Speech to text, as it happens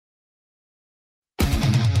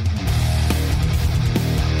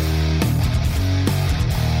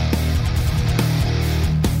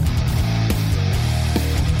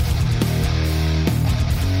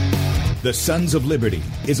The Sons of Liberty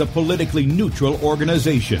is a politically neutral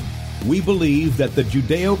organization. We believe that the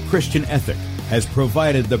Judeo-Christian ethic has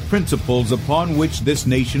provided the principles upon which this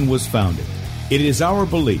nation was founded. It is our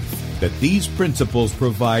belief that these principles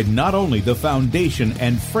provide not only the foundation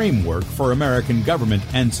and framework for American government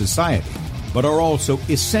and society, but are also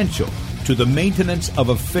essential to the maintenance of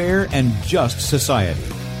a fair and just society.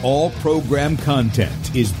 All program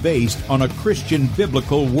content is based on a Christian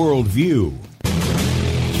biblical worldview.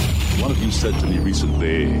 One of you said to me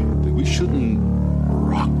recently that we shouldn't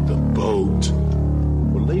rock the boat.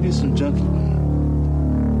 Well, ladies and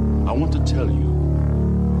gentlemen, I want to tell you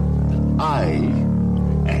that I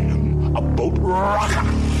am a boat rocker.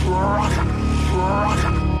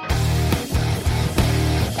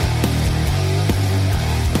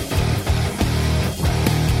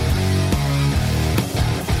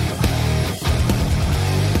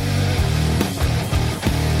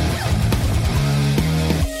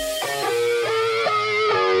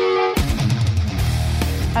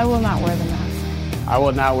 I will not wear the mask. I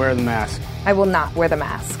will not wear the mask. I will not wear the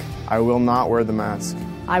mask. I will not wear the mask.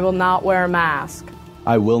 I will not wear a mask.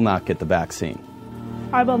 I will not get the vaccine.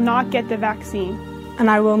 I will not get the vaccine. And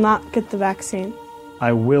I will not get the vaccine.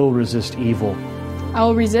 I will resist evil. I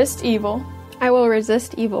will resist evil. I will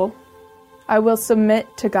resist evil. I will submit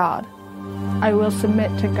to God. I will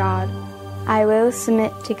submit to God. I will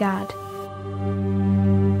submit to God.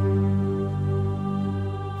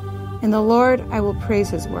 In the Lord I will praise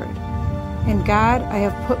His word. In God I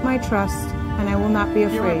have put my trust, and I will not be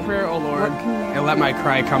afraid. Hear my prayer, O Lord, and let my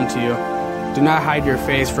cry come to you. Do not hide your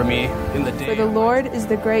face from me in the day. For the Lord is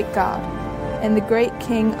the great God, and the great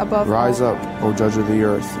King above all. Rise up, O Judge of the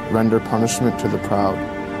earth, render punishment to the proud.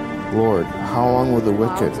 Lord, how long will the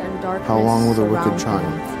wicked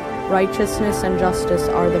triumph? Righteousness and justice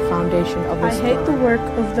are the foundation of this I hate the work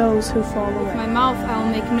of those who fall away. With my mouth I will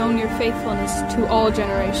make known your faithfulness to all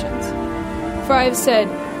generations. For I have said,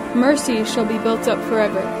 mercy shall be built up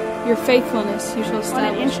forever. Your faithfulness you shall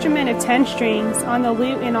establish. On an instrument of 10 strings, on the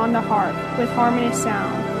lute and on the harp, with harmonious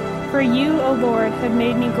sound. For you, O Lord, have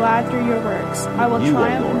made me glad through your works. I will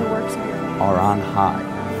triumph in the works of your hands. Are on high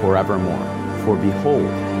forevermore. For behold,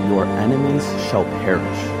 your enemies shall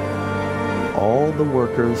perish. All the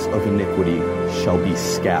workers of iniquity shall be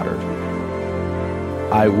scattered.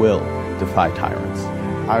 I will defy tyrants.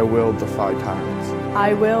 I will defy tyrants.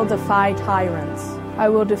 I will defy tyrants. I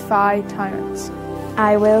will defy tyrants.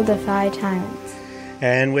 I will defy tyrants.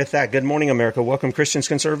 And with that, good morning, America. Welcome, Christians,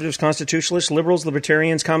 conservatives, constitutionalists, liberals,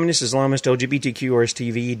 libertarians, communists, Islamists, LGBTQ,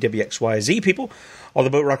 RSTV, WXYZ people, all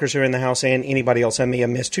the boat rockers who are in the house, and anybody else I may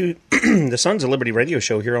have missed to the Sons of Liberty radio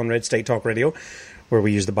show here on Red State Talk Radio, where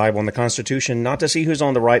we use the Bible and the Constitution not to see who's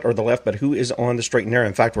on the right or the left, but who is on the straight and narrow.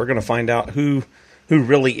 In fact, we're going to find out who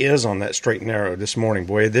really is on that straight and narrow this morning.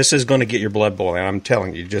 Boy, this is going to get your blood boiling. I'm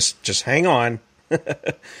telling you, just hang on.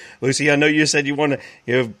 Lucy, I know you said you want to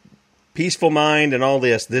have peaceful mind and all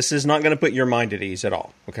this. This is not going to put your mind at ease at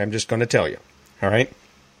all. Okay, I'm just going to tell you. All right.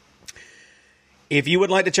 If you would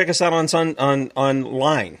like to check us out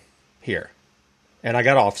online here, and I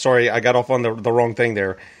got off on the wrong thing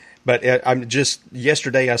there, but I'm just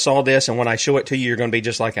yesterday I saw this, and when I show it to you, you're going to be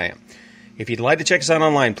just like I am. If you'd like to check us out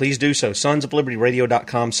online, please do so.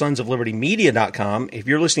 SonsOfLibertyRadio.com, SonsOfLibertyMedia.com. If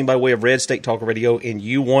you're listening by way of Red State Talk Radio and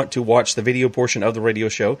you want to watch the video portion of the radio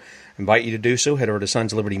show, I invite you to do so. Head over to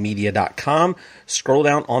SonsOfLibertyMedia.com. Scroll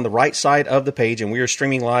down on the right side of the page, and we are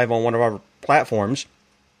streaming live on one of our platforms.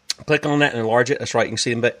 Click on that and enlarge it. That's right. You can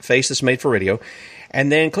see the face that's made for radio. And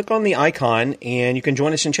then click on the icon, and you can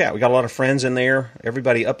join us in chat. We got a lot of friends in there.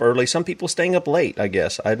 Everybody up early. Some people staying up late, I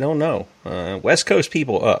guess. I don't know. West Coast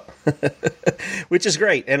people up, which is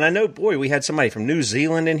great. And I know, boy, we had somebody from New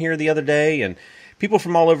Zealand in here the other day, and people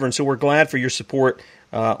from all over. And so we're glad for your support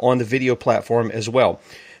on the video platform as well.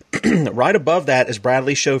 Right above that is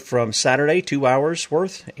Bradley's show from Saturday, 2 hours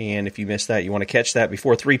worth. And if you missed that, you want to catch that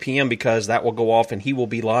before 3 p.m. because that will go off, and he will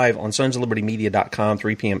be live on SonsOfLibertyMedia.com,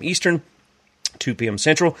 3 p.m. Eastern. 2 p.m.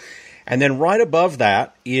 Central. And then right above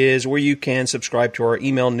that is where you can subscribe to our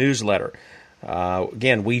email newsletter.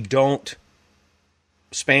 Again, we don't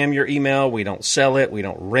spam your email. We don't sell it. We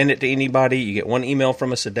don't rent it to anybody. You get one email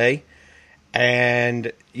from us a day.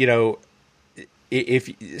 And, you know, if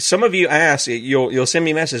some of you ask, you'll send me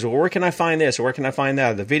a message, well, where can I find this? Or where can I find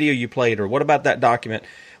that? The video you played, or what about that document?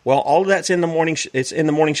 Well, all of that's in the morning. It's in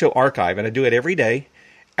the morning show archive, and I do it every day.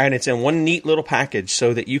 And it's in one neat little package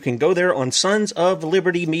so that you can go there on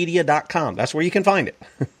sonsoflibertymedia.com. That's where you can find it.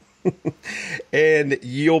 And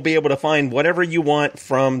you'll be able to find whatever you want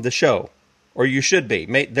from the show, or you should be.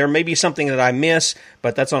 There may be something that I miss,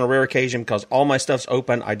 but that's on a rare occasion because all my stuff's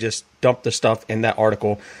open. I just dump the stuff in that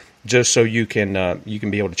article just so you can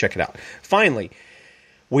be able to check it out. Finally,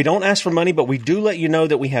 we don't ask for money, but we do let you know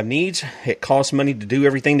that we have needs. It costs money to do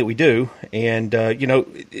everything that we do. And,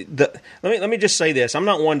 let me just say this. I'm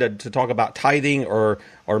not one to talk about tithing or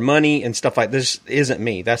money and stuff like this. Isn't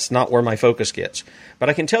me. That's not where my focus gets. But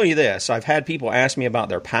I can tell you this. I've had people ask me about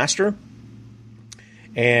their pastor.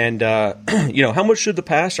 And, how much should the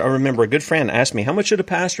pastor? I remember a good friend asked me, how much should a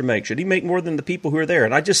pastor make? Should he make more than the people who are there?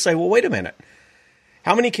 And I just say, well, wait a minute.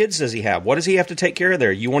 How many kids does he have? What does he have to take care of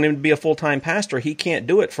there? You want him to be a full-time pastor? He can't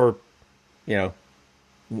do it for,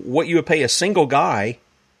 what you would pay a single guy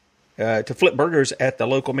to flip burgers at the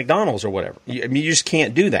local McDonald's or whatever. You just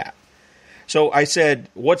can't do that. So I said,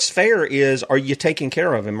 what's fair is, are you taking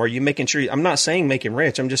care of him? Are you making sure? I'm not saying make him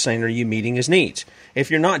rich. I'm just saying, are you meeting his needs? If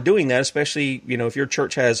you're not doing that, especially, if your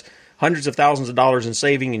church has hundreds of thousands of dollars in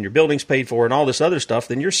saving and your building's paid for and all this other stuff,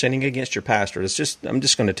 then you're sinning against your pastor. I'm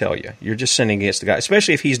just going to tell you, you're just sinning against the guy,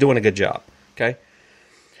 especially if he's doing a good job. Okay.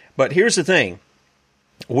 But here's the thing.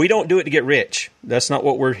 We don't do it to get rich. That's not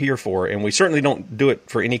what we're here for. And we certainly don't do it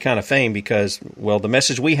for any kind of fame because, well, the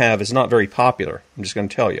message we have is not very popular. I'm just going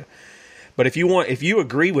to tell you. But if you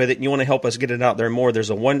agree with it and you want to help us get it out there more, there's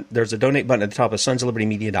a donate button at the top of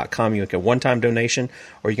sonsoflibertymedia.com. You can get a one-time donation,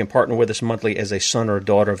 or you can partner with us monthly as a son or a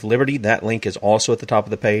daughter of liberty. That link is also at the top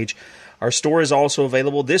of the page. Our store is also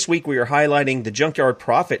available. This week we are highlighting the Junkyard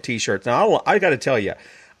Prophet t-shirts. Now, I got to tell you,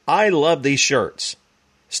 I love these shirts.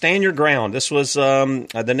 Stand Your Ground. This was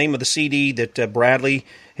the name of the CD that Bradley,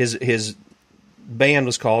 his band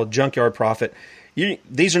was called, Junkyard Prophet.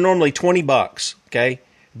 These are normally $20, okay?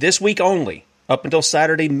 This week only, up until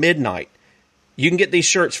Saturday midnight, you can get these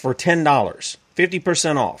shirts for $10,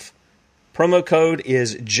 50% off. Promo code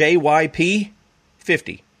is JYP50.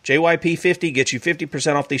 JYP50 gets you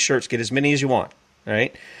 50% off these shirts. Get as many as you want, all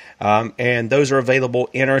right? And those are available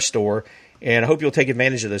in our store, and I hope you'll take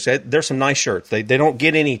advantage of this. There's some nice shirts. They don't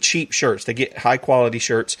get any cheap shirts. They get high-quality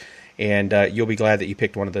shirts, and you'll be glad that you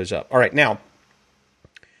picked one of those up. All right, now,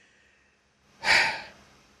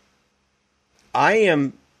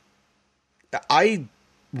 I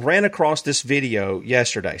ran across this video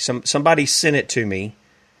yesterday. Somebody sent it to me.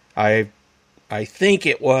 I think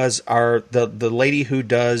it was the lady who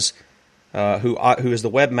does who is the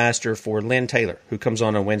webmaster for Lynn Taylor, who comes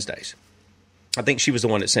on Wednesdays. I think she was the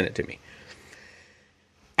one that sent it to me.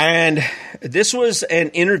 And this was an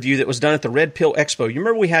interview that was done at the Red Pill Expo. You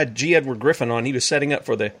remember we had G. Edward Griffin on. He was setting up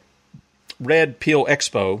for the Red Pill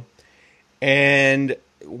Expo. And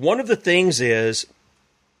one of the things is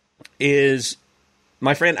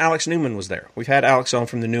my friend Alex Newman was there. We've had Alex on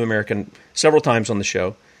from the New American several times on the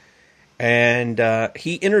show. And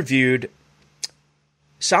he interviewed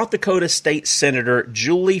South Dakota State Senator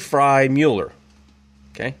Julie Frye Mueller.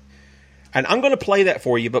 Okay? And I'm going to play that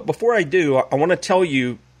for you, but before I do, I want to tell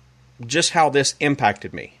you just how this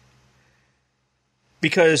impacted me.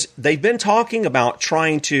 Because they've been talking about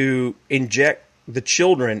trying to inject the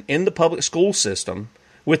children in the public school system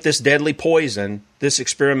with this deadly poison, this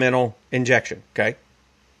experimental injection, okay?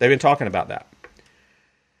 They've been talking about that.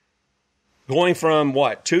 Going from,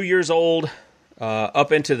 2 years old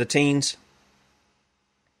up into the teens.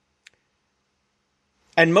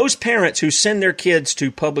 And most parents who send their kids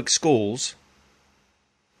to public schools,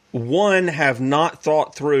 one, have not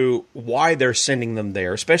thought through why they're sending them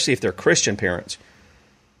there, especially if they're Christian parents.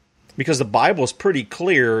 Because the Bible is pretty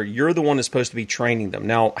clear, you're the one that's supposed to be training them.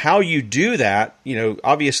 Now, how you do that,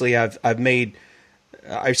 obviously I've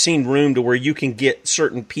seen room to where you can get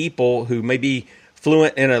certain people who may be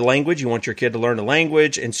fluent in a language. You want your kid to learn a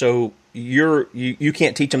language, and so you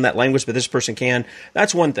can't teach them that language, but this person can.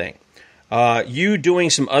 That's one thing. You doing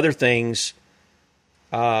some other things,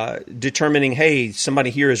 determining, hey, somebody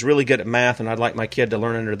here is really good at math and I'd like my kid to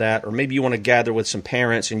learn under that. Or maybe you want to gather with some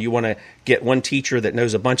parents and you want to get one teacher that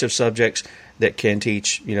knows a bunch of subjects that can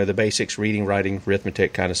teach, the basics, reading, writing,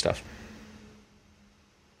 arithmetic kind of stuff.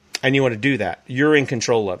 And you want to do that. You're in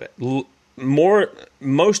control of it.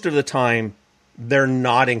 Most of the time, they're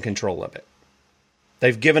not in control of it.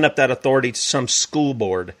 They've given up that authority to some school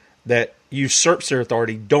board that usurps their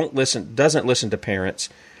authority, doesn't listen to parents.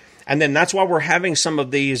 And then that's why we're having some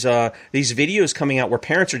of these videos coming out where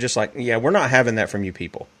parents are just like, yeah, we're not having that from you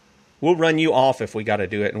people. We'll run you off if we got to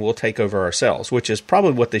do it, and we'll take over ourselves, which is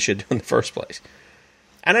probably what they should do in the first place.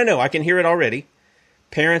 And I know, I can hear it already.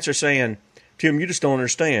 Parents are saying, Tim, you just don't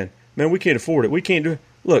understand. Man, we can't afford it. We can't do it.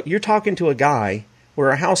 Look, you're talking to a guy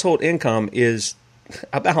where our household income is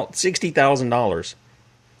about $60,000.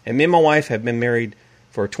 And me and my wife have been married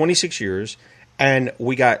for 26 years, and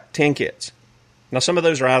we got 10 kids. Now, some of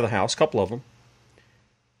those are out of the house, a couple of them.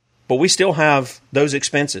 But we still have those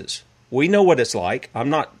expenses. We know what it's like. I'm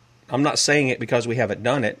not I'm not saying it because we haven't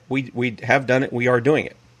done it. We have done it. We are doing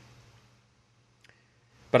it.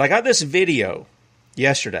 But I got this video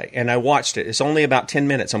yesterday, and I watched it. It's only about 10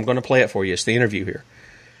 minutes. I'm going to play it for you. It's the interview here.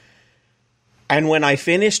 And when I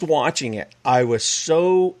finished watching it, I was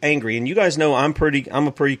so angry. And you guys know I'm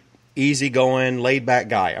a pretty easygoing, laid-back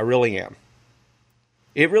guy. I really am.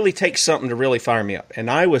 It really takes something to really fire me up. And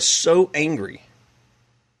I was so angry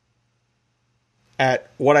at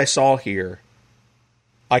what I saw here.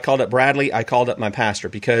 I called up Bradley. I called up my pastor,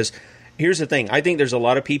 because here's the thing. I think there's a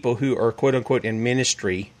lot of people who are, quote-unquote, in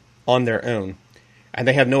ministry on their own, and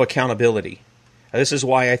they have no accountability. This is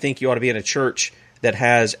why I think you ought to be in a church that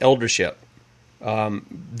has eldership,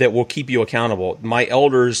 that will keep you accountable. My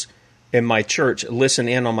elders in my church listen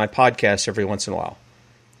in on my podcast every once in a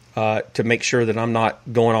while to make sure that I'm not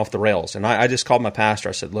going off the rails. And I just called my pastor.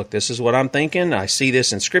 I said, look, this is what I'm thinking. I see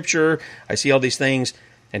this in Scripture. I see all these things.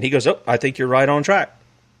 And he goes, oh, I think you're right on track.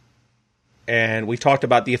 And we talked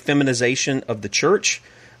about the effeminization of the church.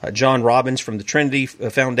 John Robbins from the Trinity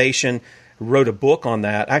Foundation wrote a book on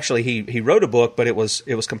that. Actually, he wrote a book, but it was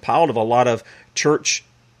compiled of a lot of church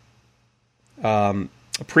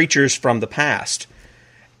preachers from the past,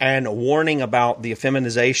 and warning about the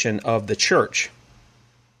effeminization of the church.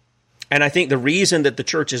 And I think the reason that the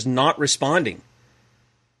church is not responding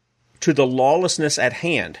to the lawlessness at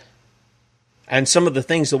hand and some of the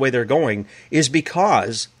things the way they're going is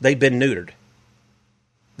because they've been neutered.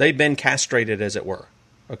 They've been castrated, as it were.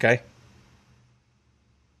 Okay?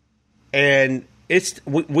 And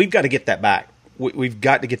we've got to get that back. We've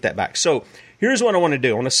got to get that back. So here's what I want to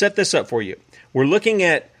do. I want to set this up for you. We're looking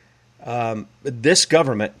at this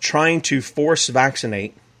government trying to force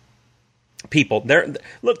vaccinate people.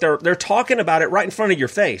 They're talking about it right in front of your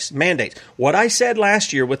face. Mandates. What I said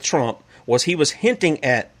last year with Trump was he was hinting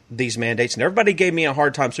at these mandates, and everybody gave me a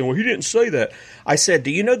hard time saying, well, he didn't say that. I said,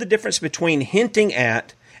 do you know the difference between hinting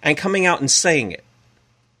at and coming out and saying it?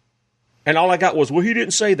 And all I got was, well, he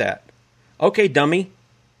didn't say that. Okay, dummy.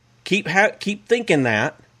 Keep thinking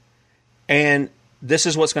that, and this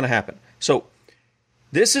is what's going to happen. So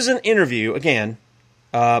this is an interview, again,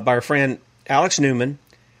 by our friend Alex Newman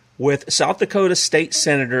with South Dakota State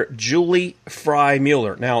Senator Julie Frye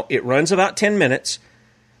Mueller. Now, it runs about 10 minutes,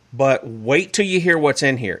 but wait till you hear what's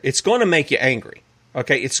in here. It's going to make you angry,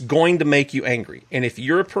 okay? It's going to make you angry. And if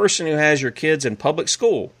you're a person who has your kids in public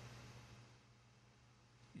school,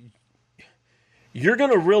 you're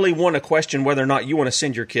going to really want to question whether or not you want to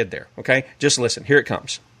send your kid there, okay? Just listen. Here it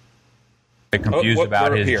comes. Confused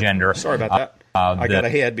about his gender. Sorry about that. I got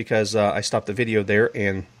ahead because I stopped the video there,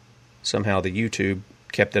 and somehow the YouTube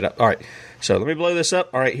kept it up. All right, so let me blow this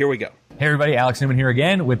up. All right, here we go. Hey everybody, Alex Newman here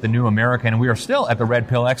again with the New American, and we are still at the Red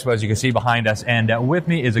Pill Expo, as you can see behind us, and with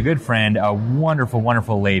me is a good friend, a wonderful,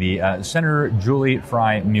 wonderful lady, Senator Julie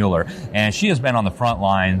Frye Mueller, and she has been on the front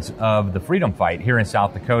lines of the freedom fight here in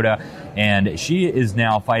South Dakota, and she is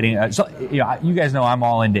now fighting, you guys know I'm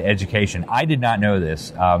all into education. I did not know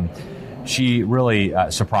this. She really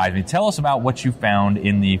surprised me. Tell us about what you found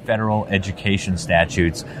in the federal education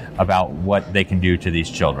statutes about what they can do to these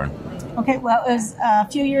children. Okay, well, it was a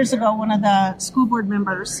few years ago, one of the school board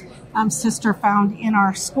members' sister found in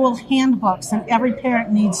our school handbooks, and every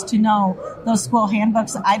parent needs to know those school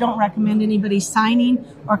handbooks. I don't recommend anybody signing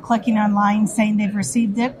or clicking online saying they've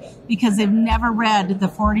received it because they've never read the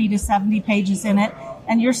 40 to 70 pages in it,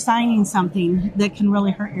 and you're signing something that can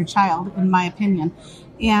really hurt your child, in my opinion.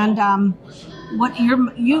 And what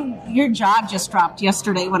your jaw just dropped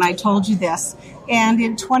yesterday when I told you this. And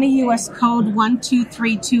in 20 U.S. Code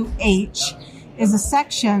 1232H is a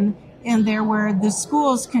section in there where the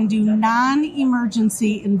schools can do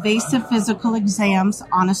non-emergency invasive physical exams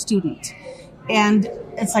on a student. And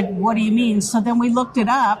it's like, what do you mean? So then we looked it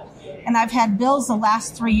up, and I've had bills the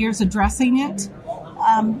last 3 years addressing it.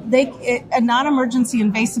 A non-emergency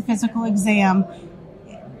invasive physical exam,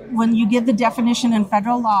 when you give the definition in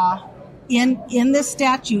federal law, in this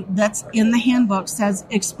statute that's in the handbook, says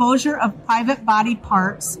exposure of private body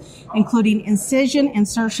parts, including incision,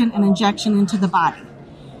 insertion, and injection into the body.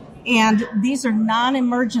 And these are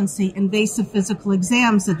non-emergency invasive physical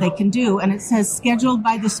exams that they can do. And it says scheduled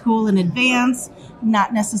by the school in advance,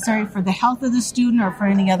 not necessary for the health of the student or for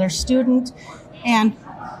any other student. And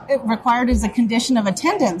required as a condition of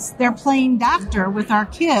attendance. They're playing doctor with our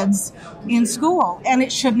kids in school, and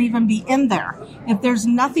it shouldn't even be in there. If there's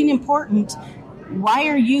nothing important, why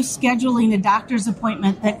are you scheduling a doctor's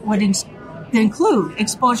appointment that would include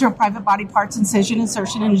exposure of private body parts, incision,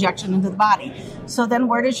 insertion, and injection into the body? So then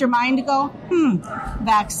where does your mind go?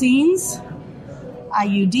 Vaccines,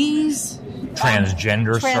 IUDs,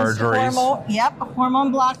 transgender surgeries.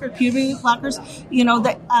 Hormone blocker, puberty blockers.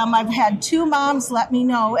 I've had 2 moms let me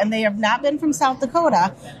know, and they have not been from South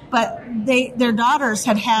Dakota, but their daughters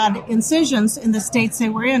had incisions in the states they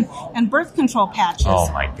were in, and birth control patches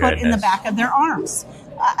put in the back of their arms.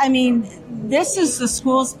 I mean, this is the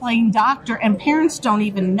schools playing doctor, and parents don't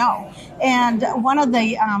even know. And one of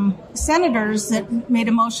the senators that made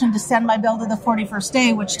a motion to send my bill to the 41st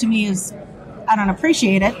day, which to me is, I don't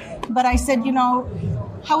appreciate it, but I said,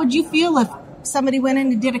 how would you feel if somebody went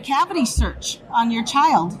in and did a cavity search on your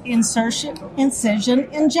child? Insertion, incision,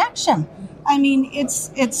 injection. I mean,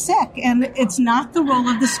 it's sick, and it's not the role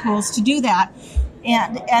of the schools to do that.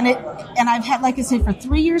 And I've had, like I said, for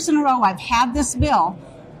 3 years in a row, I've had this bill,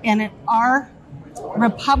 and in our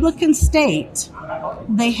Republican state,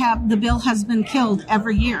 the bill has been killed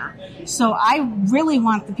every year. So I really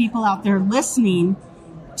want the people out there listening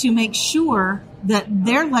to make sure that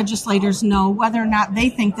their legislators know whether or not they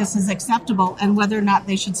think this is acceptable and whether or not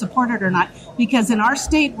they should support it or not. Because in our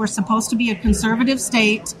state, we're supposed to be a conservative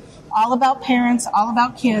state, all about parents, all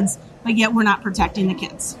about kids, but yet we're not protecting the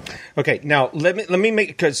kids. Okay, now let me make,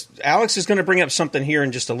 because Alex is going to bring up something here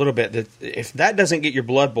in just a little bit that if that doesn't get your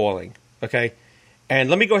blood boiling, okay, and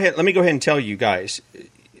let me go ahead and tell you guys,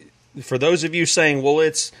 for those of you saying, well,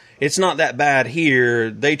 it's not that bad here,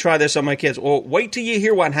 they try this on my kids. Well, wait till you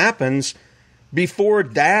hear what happens before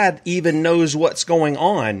Dad even knows what's going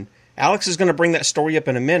on. Alex is going to bring that story up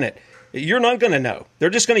in a minute. You're not going to know. They're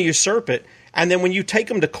just going to usurp it. And then when you take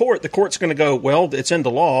them to court, the court's going to go, well, it's in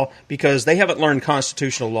the law because they haven't learned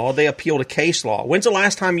constitutional law. They appeal to case law. When's the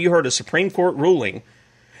last time you heard a Supreme Court ruling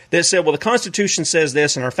that said, well, the Constitution says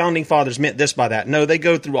this and our founding fathers meant this by that? No, they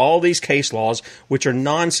go through all these case laws, which are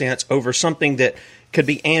nonsense, over something that could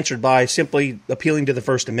be answered by simply appealing to the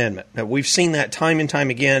First Amendment. Now, we've seen that time and time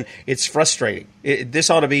again. It's frustrating. This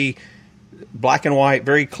ought to be black and white,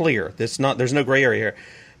 very clear. There's no gray area here.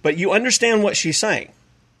 But you understand what she's saying.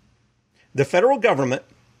 The federal government,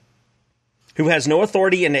 who has no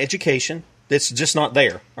authority in education, that's just not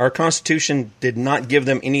there. Our Constitution did not give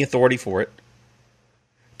them any authority for it.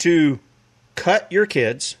 To cut your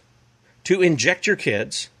kids, to inject your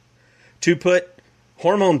kids, to put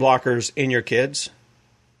hormone blockers in your kids,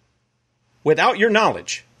 without your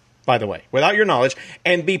knowledge, by the way, without your knowledge,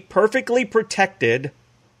 and be perfectly protected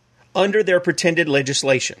under their pretended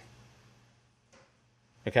legislation.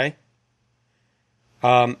 Okay?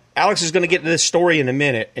 Alex is going to get to this story in a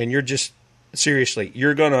minute, and you're just, seriously,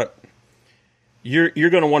 you're going to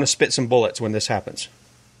want to spit some bullets when this happens.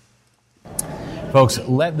 Folks,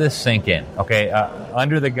 let this sink in, okay?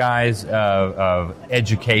 Under the guise of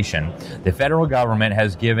education, the federal government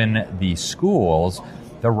has given the schools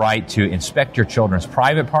the right to inspect your children's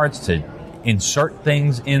private parts, to insert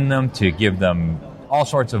things in them, to give them all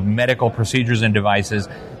sorts of medical procedures and devices.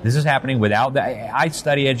 This is happening without that. I've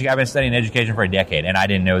been studying education for a decade, and I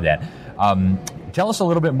didn't know that. Tell us a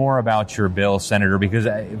little bit more about your bill, Senator, because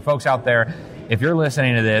folks out there, if you're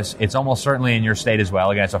listening to this, it's almost certainly in your state as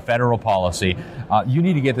well. Again, it's a federal policy. You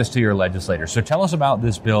need to get this to your legislators. So tell us about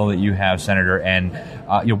this bill that you have, Senator, and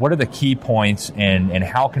what are the key points, and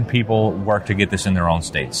how can people work to get this in their own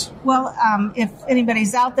states? Well, if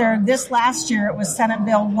anybody's out there, this last year it was Senate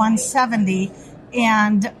Bill 170,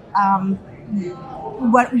 and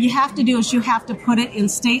what you have to do is you have to put it in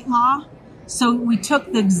state law. So we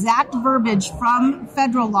took the exact verbiage from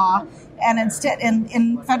federal law, and instead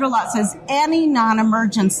in federal law it says any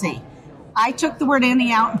non-emergency. I took the word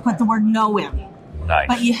any out and put the word no in. Nice.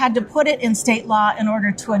 But you had to put it in state law in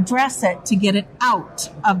order to address it, to get it out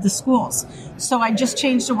of the schools. So I just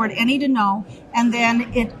changed the word any to no, and then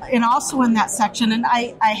and also in that section, and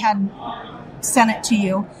I had sent it to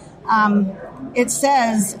you, it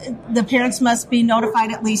says the parents must be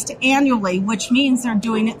notified at least annually, which means they're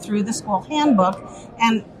doing it through the school handbook.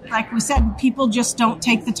 And like we said, people just don't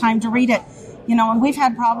take the time to read it. And we've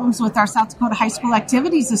had problems with our South Dakota High School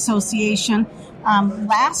Activities Association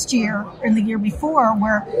last year and the year before,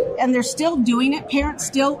 and they're still doing it. Parents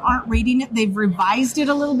still aren't reading it. They've revised it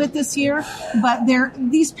a little bit this year, but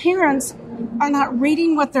these parents are not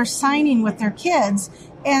reading what they're signing with their kids.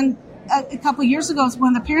 And a couple of years ago,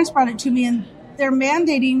 when the parents brought it to me, and they're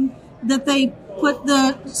mandating that they put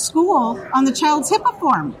the school on the child's HIPAA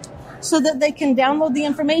form so that they can download the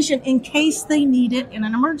information in case they need it in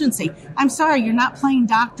an emergency. I'm sorry, you're not playing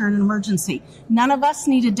doctor in an emergency. None of us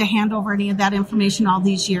needed to hand over any of that information all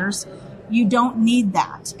these years. You don't need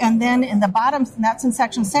that. And then in the bottom, and that's in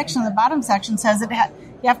section, the bottom section says that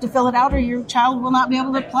you have to fill it out or your child will not be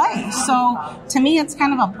able to play. So to me, it's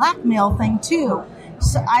kind of a blackmail thing too.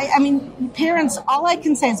 So I mean, parents, all I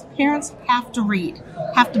can say is parents have to read,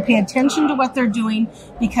 have to pay attention to what they're doing,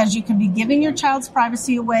 because you can be giving your child's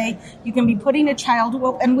privacy away. You can be putting a child,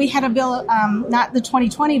 and we had a bill, not the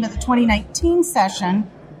 2020, but the 2019 session.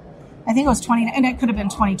 I think it was 20, and it could have been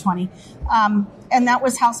 2020. And that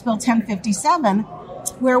was House Bill 1057,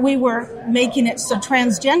 where we were making it so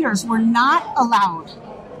transgenders were not allowed,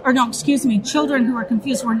 or no, excuse me, children who are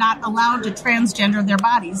confused were not allowed to transgender their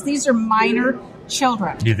bodies. These are minor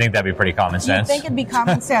children. Do you think that'd be pretty common sense? You think it'd be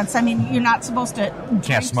common sense. I mean, you're not supposed to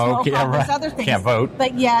can't smoke, yeah, all right. those other things. Can't vote.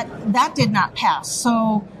 But yet, that did not pass.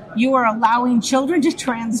 So you are allowing children to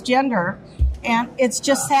transgender. And it's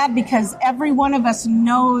just sad because every one of us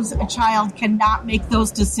knows a child cannot make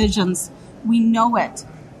those decisions. We know it.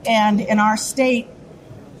 And in our state,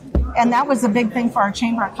 and that was a big thing for our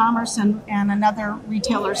Chamber of Commerce and another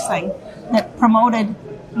retailer's thing that promoted,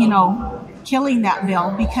 killing that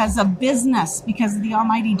bill because of business, because of the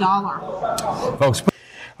almighty dollar. Folks.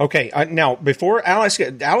 Okay, now, before Alice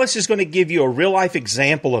is going to give you a real-life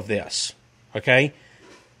example of this, okay?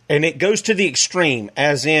 And it goes to the extreme,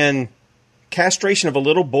 as in castration of a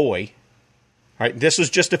little boy. All right, this was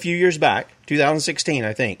just a few years back, 2016,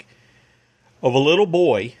 I think, of a little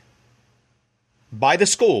boy by the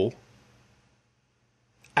school.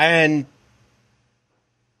 And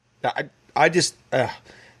I'm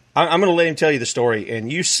going to let him tell you the story,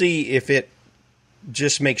 and you see if it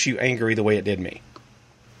just makes you angry the way it did me.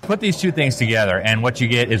 Put these two things together, and what you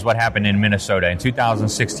get is what happened in Minnesota. In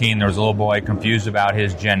 2016, there was a little boy confused about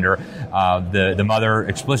his gender. The mother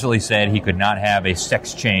explicitly said he could not have a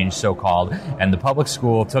sex change, so-called, and the public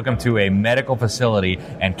school took him to a medical facility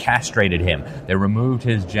and castrated him. They removed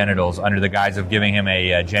his genitals under the guise of giving him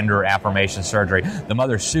a gender affirmation surgery. The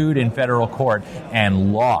mother sued in federal court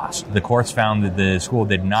and lost. The courts found that the school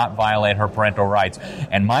did not violate her parental rights,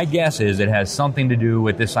 and my guess is it has something to do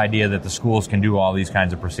with this idea that the schools can do all these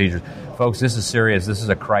kinds of procedures. Folks, this is serious. This is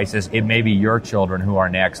a crisis. It may be your children who are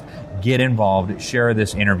next. Get involved. Share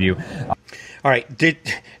this interview. All right.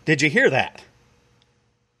 Did you hear that?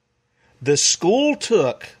 The school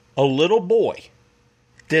took a little boy,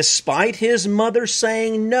 despite his mother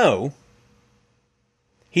saying no,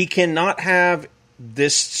 he cannot have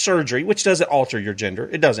this surgery, which doesn't alter your gender.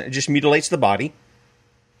 It doesn't. It just mutilates the body.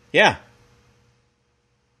 Yeah.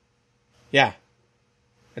 Yeah.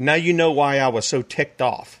 And now you know why I was so ticked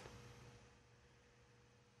off.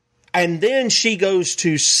 And then she goes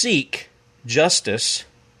to seek justice,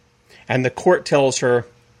 and the court tells her,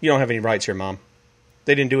 you don't have any rights here, Mom.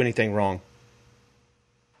 They didn't do anything wrong.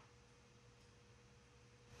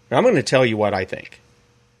 Now, I'm going to tell you what I think.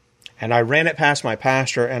 And I ran it past my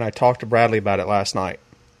pastor, and I talked to Bradley about it last night.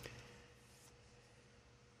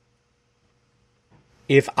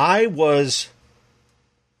 If I was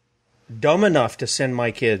dumb enough to send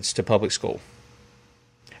my kids to public school,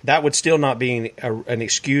 that would still not be an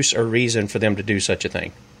excuse or reason for them to do such a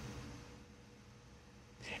thing.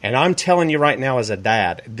 And I'm telling you right now as a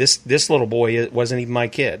dad, this little boy wasn't even my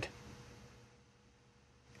kid.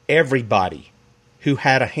 Everybody who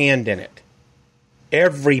had a hand in it,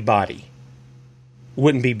 everybody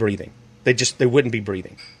wouldn't be breathing. They wouldn't be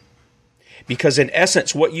breathing. Because in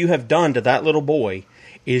essence, what you have done to that little boy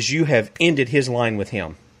is you have ended his line with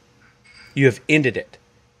him. You have ended it.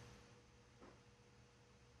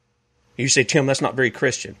 You say, Tim, that's not very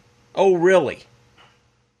Christian. Oh, really?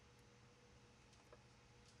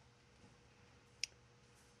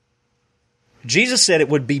 Jesus said it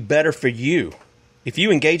would be better for you, if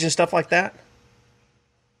you engage in stuff like that,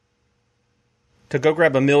 to go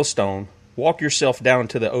grab a millstone, walk yourself down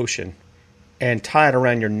to the ocean, and tie it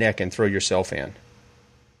around your neck and throw yourself in.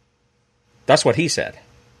 That's what he said.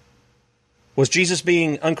 Was Jesus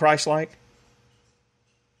being unchristlike?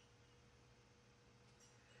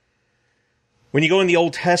 When you go in the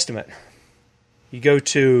Old Testament, you go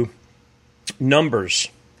to Numbers,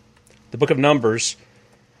 the book of Numbers,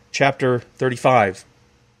 chapter 35.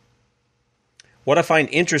 What I find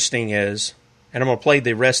interesting is, and I'm going to play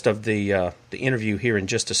the rest of the interview here in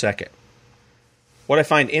just a second. What I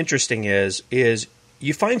find interesting is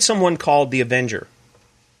you find someone called the Avenger.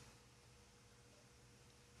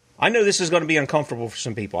 I know this is going to be uncomfortable for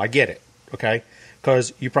some people. I get it, okay?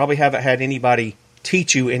 Because you probably haven't had anybody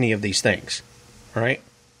teach you any of these things. All right.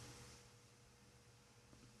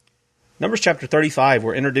 Numbers chapter 35,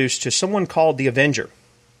 we're introduced to someone called the Avenger.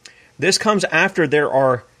 This comes after there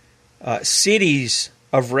are cities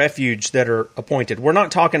of refuge that are appointed. We're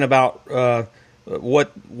not talking about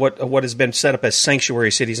what has been set up as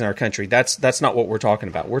sanctuary cities in our country. That's not what we're talking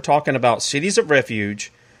about. We're talking about cities of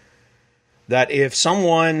refuge that if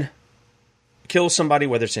someone kill somebody,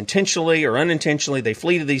 whether it's intentionally or unintentionally. They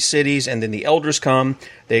flee to these cities, and then the elders come,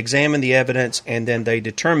 they examine the evidence, and then they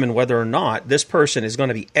determine whether or not this person is going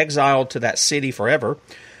to be exiled to that city forever,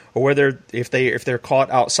 or whether if they're caught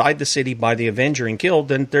outside the city by the avenger and killed,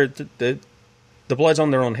 then the blood's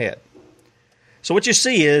on their own head. So what you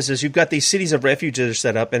see is you've got these cities of refuge that are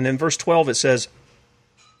set up, and in verse 12 it says,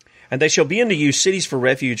 "And they shall be unto you cities for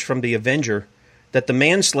refuge from the avenger, that the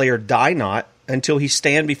manslayer die not until he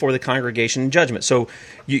stand before the congregation in judgment." So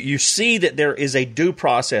you see that there is a due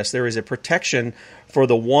process. There is a protection for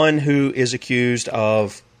the one who is accused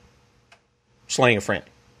of slaying a friend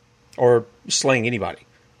or slaying anybody.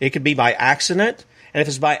 It could be by accident. And if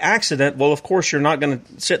it's by accident, well, of course, you're not going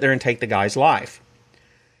to sit there and take the guy's life.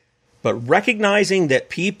 But recognizing that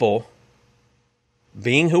people,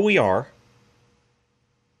 being who we are,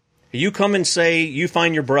 you come and say you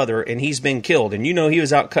find your brother and he's been killed, and you know he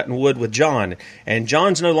was out cutting wood with John, and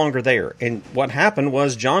John's no longer there. And what happened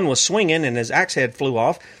was John was swinging and his axe head flew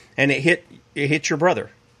off and it hit your brother.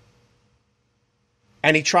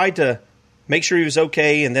 And he tried to make sure he was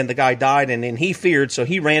okay, and then the guy died, and then he feared, so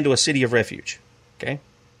he ran to a city of refuge. Okay?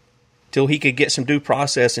 Till he could get some due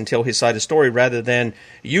process and tell his side of the story, rather than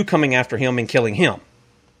you coming after him and killing him.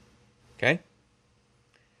 Okay?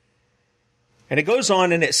 And it goes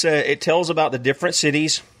on, and it tells about the different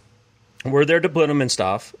cities, where they're to put them and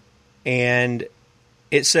stuff. And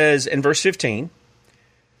it says in verse 15,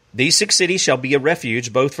 "These 6 cities shall be a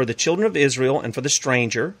refuge, both for the children of Israel and for the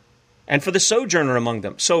stranger, and for the sojourner among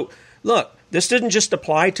them." So, look, this didn't just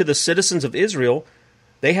apply to the citizens of Israel.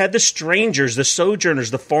 They had the strangers, the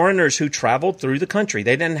sojourners, the foreigners who traveled through the country.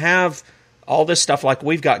 They didn't have all this stuff like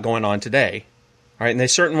we've got going on today. All right, and they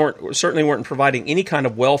certainly weren't providing any kind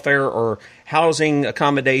of welfare or housing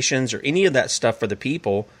accommodations or any of that stuff for the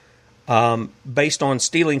people, based on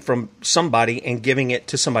stealing from somebody and giving it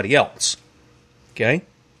to somebody else. Okay?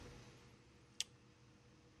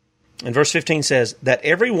 And verse 15 says, "That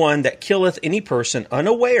every one that killeth any person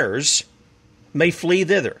unawares may flee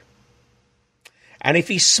thither. And if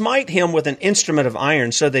he smite him with an instrument of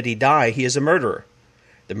iron so that he die, he is a murderer.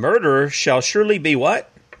 The murderer shall surely be" what?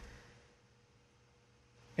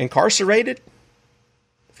 Incarcerated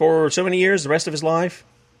for so many years, the rest of his life?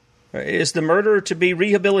 Is the murderer to be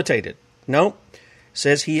rehabilitated? No. It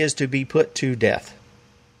says he is to be put to death.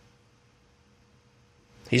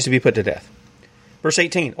 He's to be put to death. Verse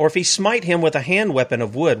 18, "Or if he smite him with a hand weapon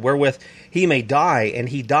of wood, wherewith he may die, and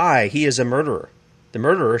he die, he is a murderer. The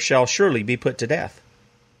murderer shall surely be put to death.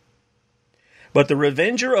 But the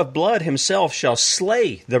revenger of blood himself shall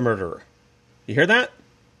slay the murderer." You hear that?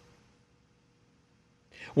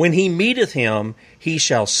 "When he meeteth him, he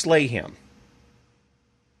shall slay him.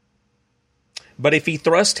 But if he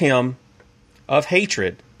thrust him of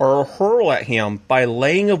hatred, or hurl at him by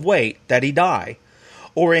laying of weight, that he die,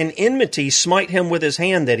 or in enmity smite him with his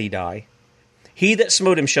hand, that he die, he that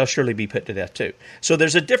smote him shall surely be put to death too." So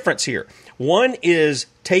there's a difference here. One is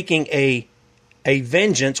taking a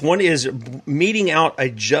vengeance. One is meting out a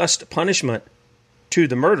just punishment to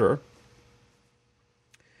the murderer.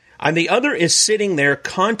 And the other is sitting there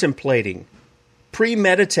contemplating,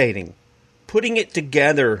 premeditating, putting it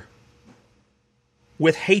together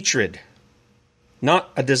with hatred.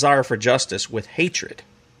 Not a desire for justice, with hatred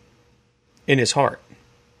in his heart.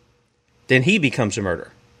 Then he becomes a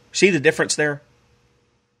murderer. See the difference there?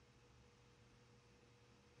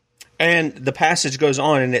 And the passage goes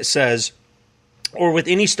on and it says, "Or with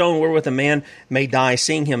any stone wherewith a man may die,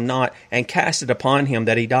 seeing him not, and cast it upon him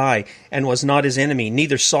that he die, and was not his enemy,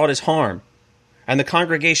 neither sought his harm. And the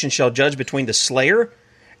congregation shall judge between the slayer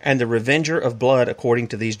and the revenger of blood according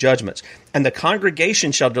to these judgments. And the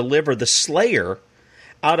congregation shall deliver the slayer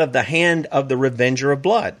out of the hand of the revenger of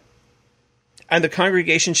blood. And the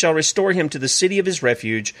congregation shall restore him to the city of his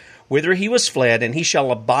refuge, whither he was fled, and he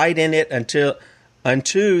shall abide in it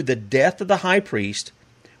unto the death of the high priest,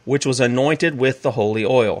 which was anointed with the holy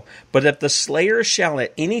oil. But if the slayer shall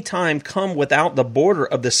at any time come without the border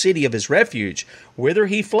of the city of his refuge, whither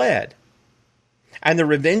he fled, and the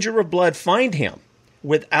revenger of blood find him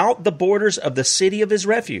without the borders of the city of his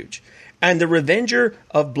refuge, and the revenger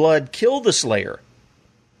of blood kill the slayer,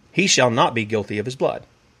 he shall not be guilty of his blood,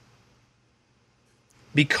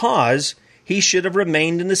 because he should have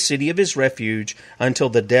remained in the city of his refuge until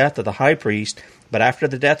the death of the high priest. But after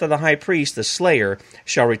the death of the high priest, the slayer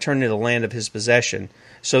shall return to the land of his possession.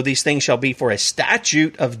 So these things shall be for a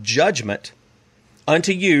statute of judgment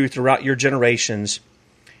unto you throughout your generations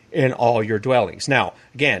in all your dwellings." Now,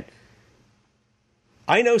 again,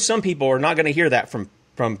 I know some people are not going to hear that from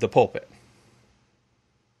the pulpit.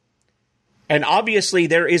 And obviously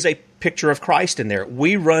there is a picture of Christ in there.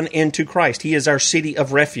 We run into Christ. He is our city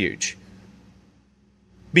of refuge.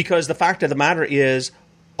 Because the fact of the matter is,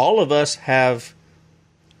 all of us have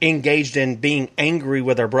engaged in being angry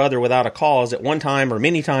with our brother without a cause at one time or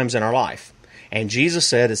many times in our life. And Jesus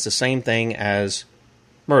said it's the same thing as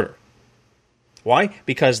murder. Why?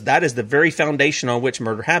 Because that is the very foundation on which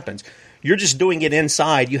murder happens. You're just doing it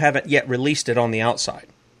inside. You haven't yet released it on the outside.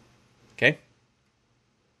 Okay?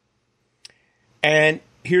 And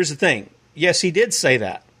here's the thing. Yes, he did say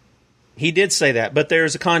that. He did say that, but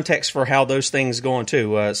there's a context for how those things go on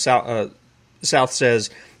too. South says,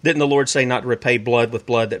 didn't the Lord say not to repay blood with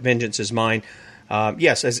blood, that vengeance is mine?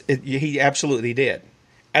 Yes, he absolutely did.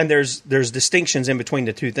 And there's distinctions in between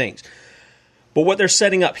the two things. But what they're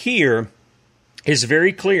setting up here is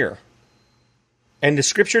very clear. And the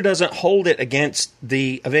Scripture doesn't hold it against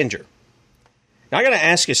the avenger. Now I got to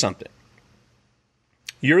ask you something.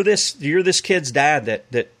 You're this kid's dad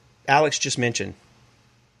that Alex just mentioned.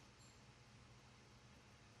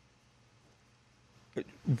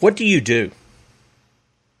 What do you do?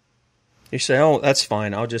 You say, "Oh, that's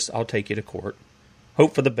fine. I'll take you to court.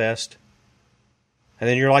 Hope for the best." And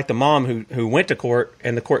then you're like the mom who went to court,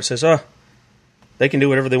 and the court says, they can do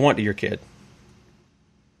whatever they want to your kid.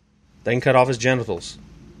 They can cut off his genitals.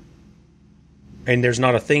 And there's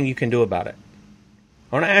not a thing you can do about it.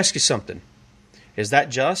 I want to ask you something. Is that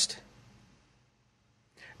just?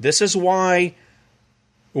 This is why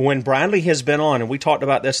when Bradley has been on, and we talked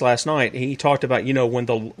about this last night, he talked about, when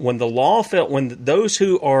the law when those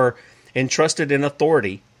who are entrusted in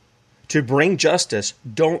authority to bring justice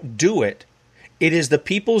don't do it, it is the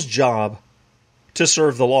people's job to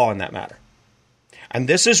serve the law in that matter. And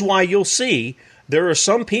this is why you'll see there are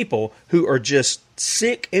some people who are just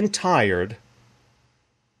sick and tired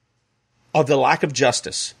of the lack of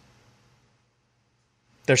justice.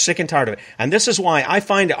 They're sick and tired of it. And this is why I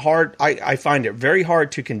find it hard. I find it very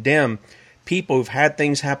hard to condemn people who've had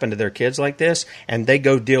things happen to their kids like this and they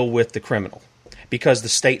go deal with the criminal because the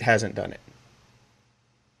state hasn't done it.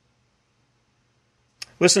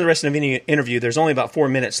 Listen to the rest of the interview. There's only about 4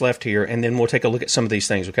 minutes left here, and then we'll take a look at some of these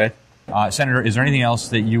things, okay? Senator, is there anything else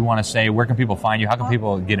that you want to say? Where can people find you? How can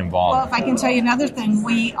people get involved? Well, if I can tell you another thing,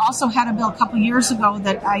 we also had a bill a couple years ago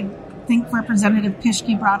that I think Representative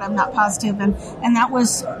Pischke brought, I'm not positive, and that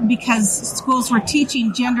was because schools were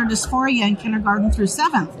teaching gender dysphoria in kindergarten through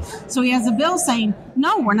 7th. So he has a bill saying,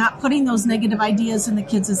 no, we're not putting those negative ideas in the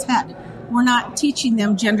kids' head. We're not teaching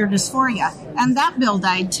them gender dysphoria. And that bill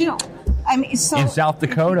died too. I mean, so in South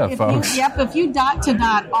Dakota, folks. If you dot to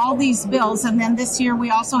dot all these bills, and then this year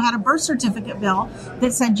we also had a birth certificate bill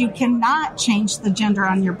that said you cannot change the gender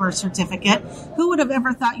on your birth certificate. Who would have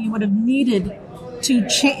ever thought you would have needed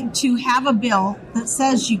to have a bill that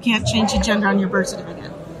says you can't change the gender on your birth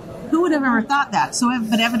certificate? Who would have ever thought that?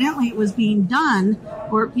 But evidently it was being done,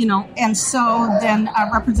 and so then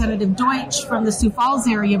Representative Deutsch from the Sioux Falls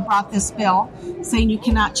area brought this bill saying you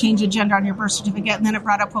cannot change a gender on your birth certificate, and then it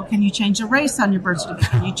brought up, well, can you change the race on your birth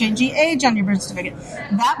certificate? Can you change the age on your birth certificate?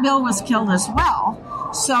 That bill was killed as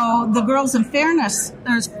well. So the Girls in Fairness,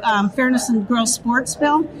 there's Fairness in Girls Sports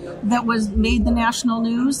bill that was made the national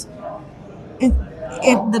news.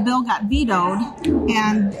 The bill got vetoed,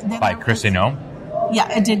 and then by Kristi Noem. Yeah,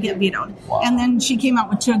 it did get vetoed. Wow. And then she came out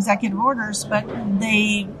with 2 executive orders, but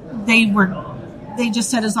they just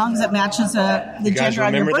said as long as it matches the gender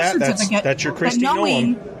on your birth certificate. That's your Kristi Noem. But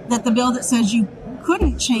knowing that the bill that says you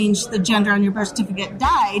couldn't change the gender on your birth certificate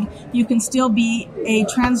died, you can still be a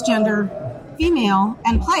transgender female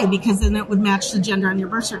and play, because then it would match the gender on your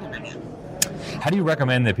birth certificate. How do you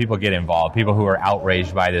recommend that people get involved? People who are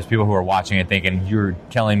outraged by this, people who are watching it thinking, you're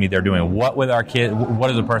telling me they're doing what with our kids? What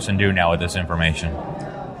does a person do now with this information?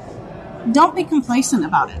 Don't be complacent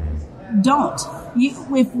about it. Don't.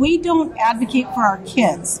 If we don't advocate for our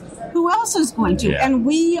kids, who else is going to? Yeah. And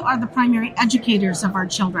we are the primary educators of our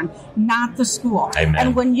children, not the school. Amen.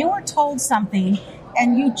 And when you're told something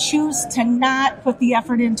and you choose to not put the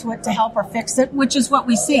effort into it to help or fix it, which is what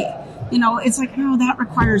we see, it's like, oh, that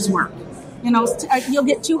requires work. You'll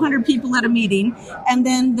get 200 people at a meeting, and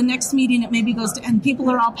then the next meeting it maybe goes to, and people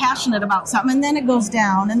are all passionate about something, and then it goes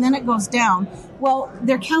down, and then it goes down. Well,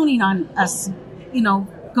 they're counting on us,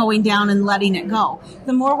 going down and letting it go.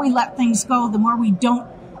 The more we let things go, the more we don't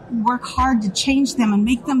work hard to change them and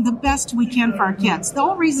make them the best we can for our kids. The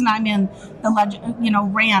whole reason I'm in the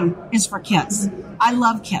RAN is for kids. I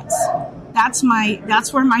love kids. That's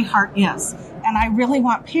where my heart is. And I really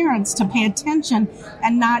want parents to pay attention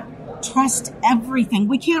and not trust everything.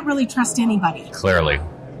 We can't really trust anybody. Clearly.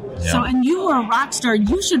 Yeah. So, and you are a rock star.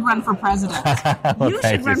 You should run for president. Well, you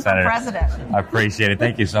should run for president. I appreciate it.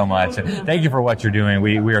 Thank you so much. And thank you for what you're doing.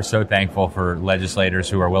 We are so thankful for legislators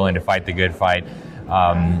who are willing to fight the good fight.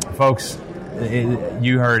 Folks,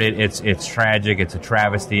 you heard it. It's tragic. It's a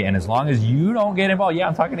travesty. And as long as you don't get involved,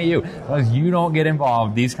 I'm talking to you. As long as you don't get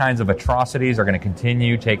involved, these kinds of atrocities are going to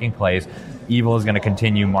continue taking place. Evil is going to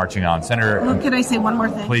continue marching on. Senator, well, could I say one more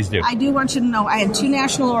thing? Please do. I do want you to know I had 2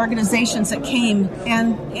 national organizations that came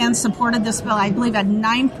and supported this bill. I believe I had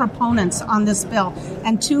 9 proponents on this bill,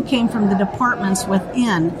 and 2 came from the departments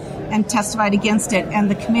within and testified against it.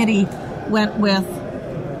 And the committee went with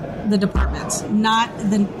the departments, not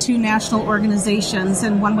the 2 national organizations.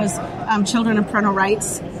 And one was Children and Parental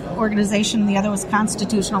Rights Organization, and the other was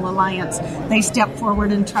Constitutional Alliance. They stepped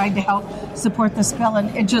forward and tried to help support this bill,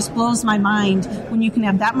 and it just blows my mind when you can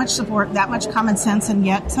have that much support, that much common sense, and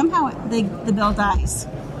yet somehow the bill dies.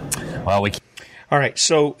 Well, all right,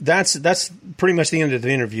 so that's pretty much the end of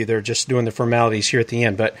the interview. They're just doing the formalities here at the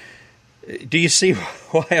end. But do you see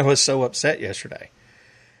why I was so upset yesterday?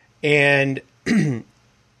 And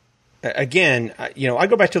again, I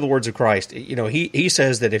go back to the words of Christ. He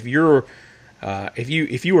says that if you were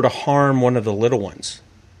to harm one of the little ones,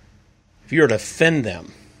 if you were to offend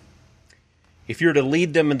them, if you were to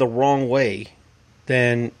lead them in the wrong way,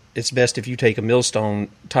 then it's best if you take a millstone,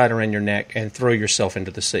 tie it around your neck, and throw yourself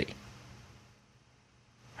into the sea.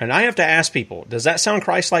 And I have to ask people, does that sound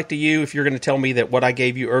Christ-like to you if you're going to tell me that what I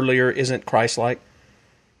gave you earlier isn't Christ-like?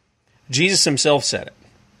 Jesus himself said it.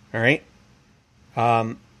 All right?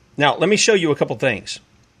 Now, let me show you a couple things.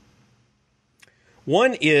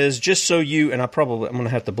 One is, just so you, and I'm going to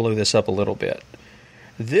have to blow this up a little bit.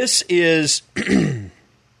 This is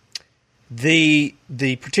the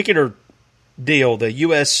particular deal, the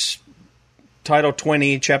U.S. Title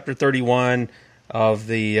 20, Chapter 31 of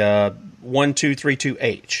the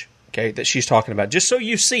 1232H, okay, that she's talking about. Just so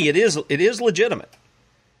you see, it is legitimate.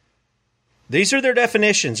 These are their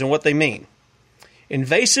definitions and what they mean.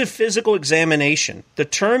 Invasive physical examination. The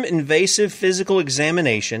term invasive physical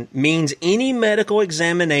examination means any medical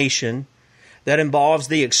examination that involves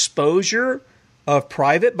the exposure of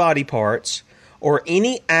private body parts or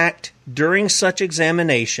any act during such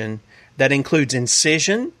examination that includes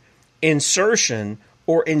incision, insertion,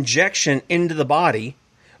 or injection into the body,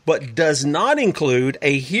 but does not include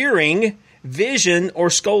a hearing, vision, or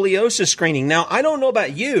scoliosis screening. Now, I don't know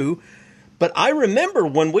about you, but I remember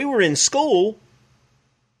when we were in school,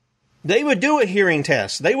 they would do a hearing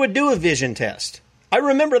test. They would do a vision test. I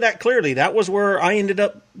remember that clearly. That was where I ended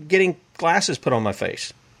up getting glasses put on my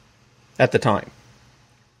face at the time.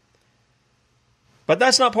 But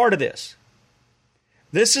that's not part of this.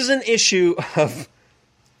 This is an issue of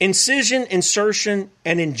incision, insertion,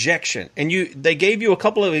 and injection. And they gave you a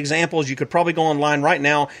couple of examples. You could probably go online right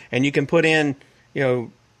now and you can put in,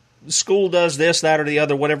 school does this, that, or the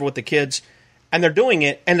other, whatever with the kids. And they're doing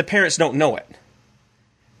it, and the parents don't know it.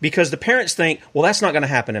 Because the parents think, well, that's not going to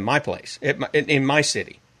happen in my place, in my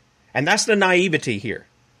city. And that's the naivety here,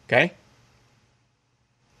 okay?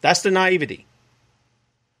 That's the naivety.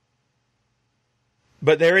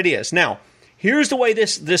 But there it is. Now, here's the way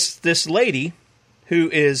this lady, who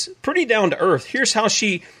is pretty down to earth, here's how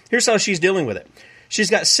she's dealing with it. She's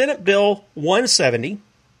got Senate Bill 170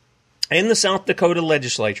 in the South Dakota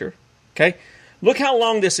legislature, okay? Look how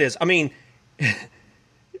long this is. I mean,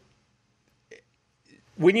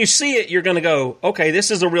 when you see it, you're going to go, okay,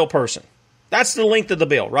 this is a real person. That's the length of the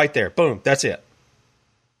bill right there. Boom, that's it.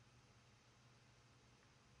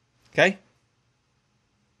 Okay?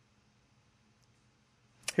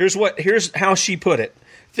 Here's how she put it.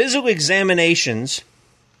 Physical examinations.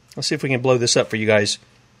 Let's see if we can blow this up for you guys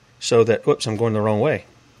so that, whoops, I'm going the wrong way.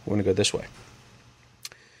 We're going to go this way.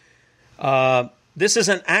 This is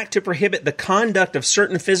an act to prohibit the conduct of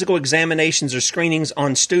certain physical examinations or screenings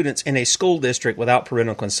on students in a school district without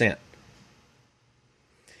parental consent.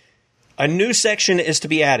 A new section is to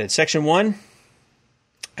be added, Section 1,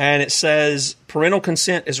 and it says parental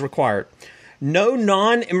consent is required. No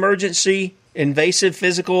non-emergency invasive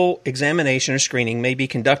physical examination or screening may be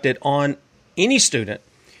conducted on any student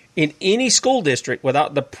in any school district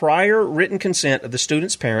without the prior written consent of the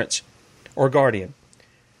student's parents or guardian.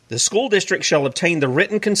 The school district shall obtain the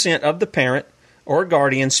written consent of the parent or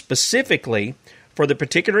guardian specifically for the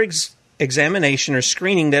particular examination or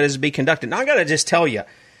screening that is to be conducted. Now, I got to just tell you,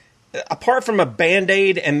 apart from a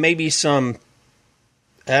Band-Aid and maybe some,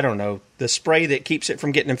 I don't know, the spray that keeps it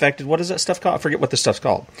from getting infected. What is that stuff called? I forget what the stuff's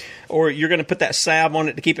called. Or you're going to put that salve on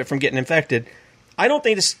it to keep it from getting infected. I don't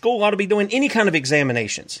think the school ought to be doing any kind of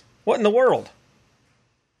examinations. What in the world?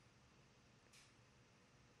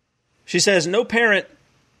 She says, no parent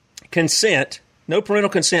consent, no parental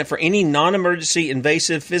consent for any non-emergency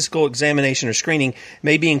invasive physical examination or screening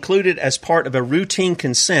may be included as part of a routine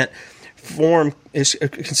consent form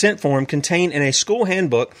contained in a school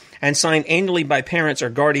handbook and signed annually by parents or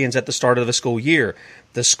guardians at the start of the school year.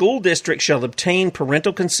 The school district shall obtain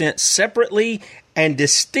parental consent separately and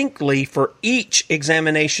distinctly for each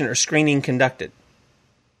examination or screening conducted.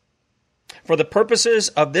 For the purposes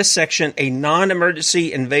of this section, a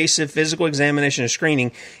non-emergency invasive physical examination or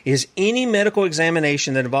screening is any medical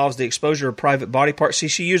examination that involves the exposure of private body parts. See,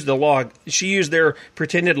 she used their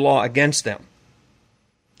pretended law against them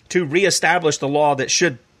to reestablish the law that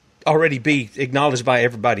should already be acknowledged by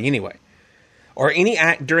everybody anyway. Or any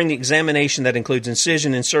act during the examination that includes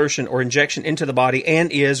incision, insertion, or injection into the body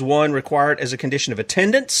and is, 1, required as a condition of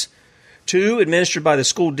attendance, 2, administered by the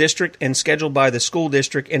school district and scheduled by the school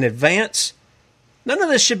district in advance. None of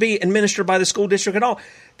this should be administered by the school district at all.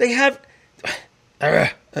 They have...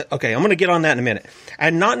 Okay, I'm going to get on that in a minute.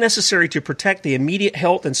 And not necessary to protect the immediate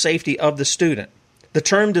health and safety of the student. The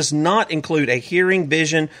term does not include a hearing,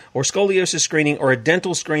 vision, or scoliosis screening or a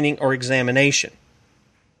dental screening or examination.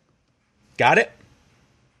 Got it?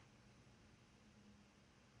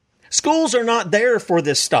 Schools are not there for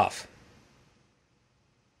this stuff.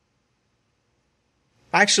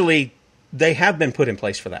 Actually, they have been put in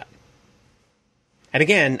place for that. And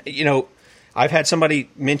again, I've had somebody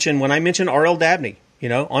mention, when I mentioned R.L. Dabney,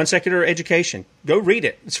 on secular education, go read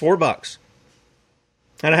it. It's $4.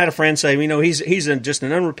 And I had a friend say, he's just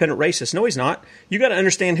an unrepentant racist. No, he's not. You got to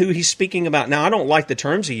understand who he's speaking about. Now, I don't like the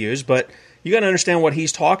terms he used, but you got to understand what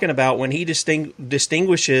he's talking about when he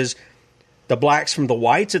distinguishes the blacks from the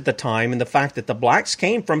whites at the time and the fact that the blacks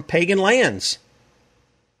came from pagan lands.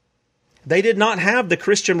 They did not have the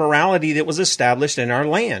Christian morality that was established in our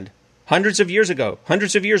land hundreds of years ago,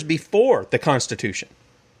 hundreds of years before the Constitution.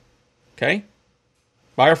 Okay?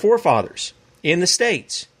 By our forefathers in the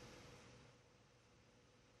States.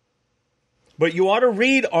 But you ought to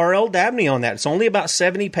read R.L. Dabney on that. It's only about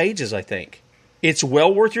 70 pages, I think. It's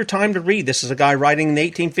well worth your time to read. This is a guy writing in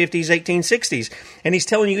the 1850s, 1860s, and he's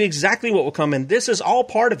telling you exactly what will come, and this is all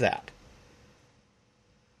part of that.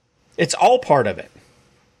 It's all part of it.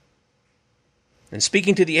 And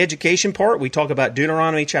speaking to the education part, we talk about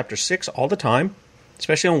Deuteronomy chapter 6 all the time,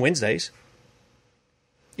 especially on Wednesdays.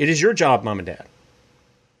 It is your job, Mom and Dad,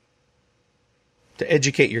 to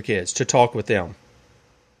educate your kids, to talk with them,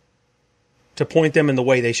 to point them in the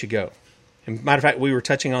way they should go. And matter of fact, we were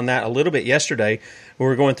touching on that a little bit yesterday when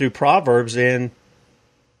we were going through Proverbs in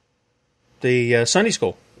the Sunday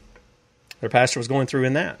school. Their pastor was going through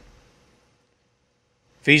in that.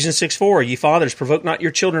 Ephesians 6:4, ye fathers, provoke not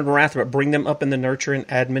your children to wrath, but bring them up in the nurture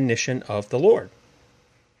and admonition of the Lord.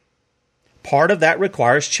 Part of that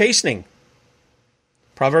requires chastening.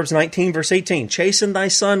 Proverbs 19, verse 18, chasten thy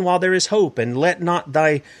son while there is hope, and let not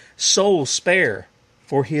thy soul spare,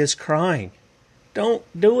 for he is crying. Don't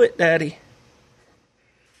do it, Daddy.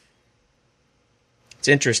 It's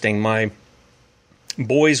interesting. My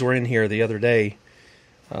boys were in here the other day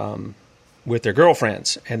with their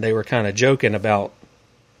girlfriends, and they were kind of joking about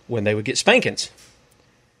when they would get spankings.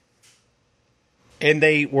 And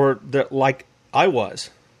they were like I was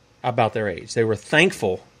about their age. They were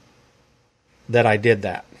thankful that I did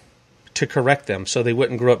that to correct them so they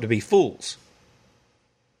wouldn't grow up to be fools.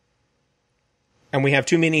 And we have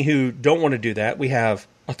too many who don't want to do that. We have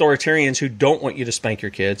authoritarians who don't want you to spank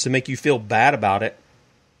your kids, to make you feel bad about it.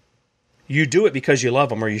 You do it because you love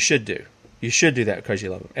them, or you should do. You should do that because you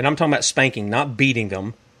love them. And I'm talking about spanking, not beating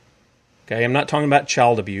them. Okay, I'm not talking about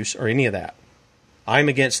child abuse or any of that. I'm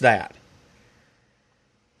against that.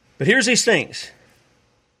 But here's these things.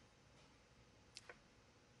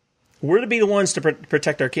 We're to be the ones to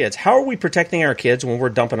protect our kids. How are we protecting our kids when we're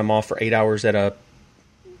dumping them off for 8 hours at a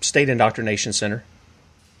state indoctrination center?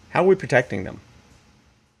 How are we protecting them?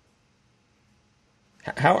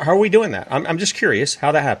 How are we doing that? I'm just curious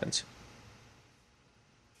how that happens.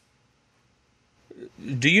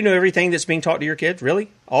 Do you know everything that's being taught to your kids, really?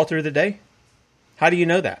 All through the day? How do you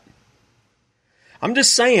know that? I'm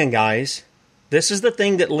just saying, guys, this is the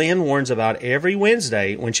thing that Lynn warns about every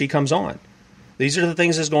Wednesday when she comes on. These are the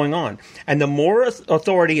things that's going on. And the more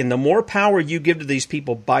authority and the more power you give to these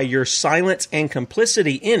people by your silence and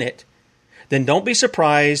complicity in it, then don't be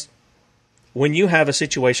surprised when you have a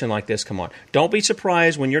situation like this come on. Don't be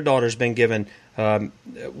surprised when your daughter's been given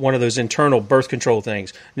one of those internal birth control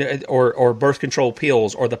things, or birth control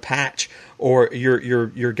pills, or the patch, or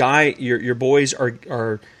your boys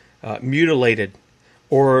are mutilated,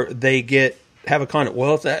 or they have a condom.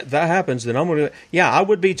 Well, if that happens, then I'm going to. Yeah, I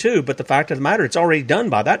would be too. But the fact of the matter, it's already done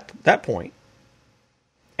by that point.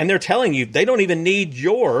 And they're telling you they don't even need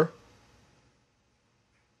your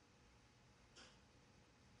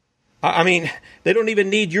I mean, they don't even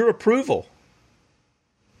need your approval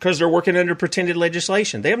because they're working under pretended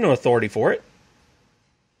legislation. They have no authority for it.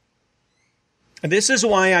 And this is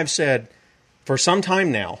why I've said for some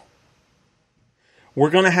time now, we're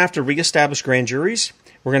going to have to reestablish grand juries.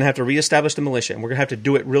 We're going to have to reestablish the militia, and we're going to have to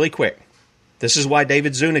do it really quick. This is why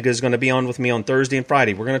David Zuniga is going to be on with me on Thursday and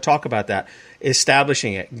Friday. We're going to talk about that,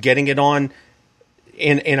 establishing it, getting it on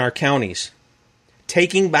in our counties,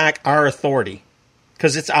 taking back our authority,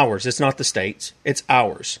 because it's ours. It's not the state's. It's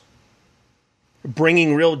ours.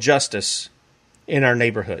 Bringing real justice in our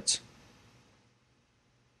neighborhoods.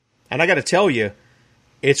 And I got to tell you,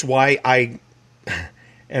 it's why I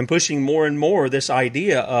am pushing more and more this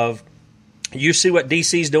idea of, you see what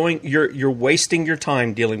D.C.'s doing? You're wasting your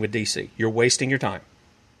time dealing with D.C. You're wasting your time.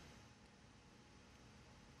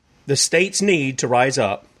 The states need to rise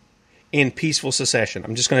up in peaceful secession.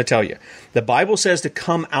 I'm just going to tell you. The Bible says to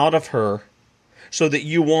come out of her so that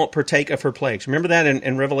you won't partake of her plagues. Remember that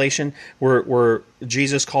in Revelation where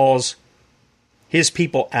Jesus calls his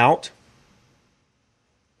people out?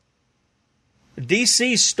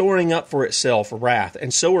 D.C.'s storing up for itself wrath,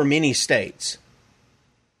 and so are many states.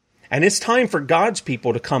 And it's time for God's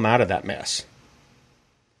people to come out of that mess.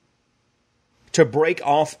 To break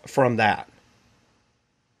off from that.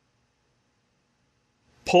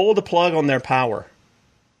 Pull the plug on their power.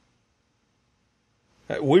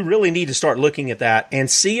 We really need to start looking at that and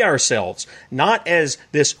see ourselves not as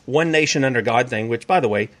this one nation under God thing, which, by the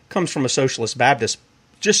way, comes from a socialist Baptist,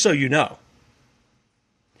 just so you know.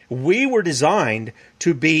 We were designed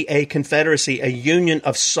to be a confederacy, a union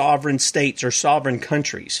of sovereign states or sovereign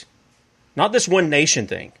countries. Not this one nation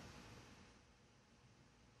thing.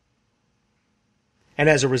 And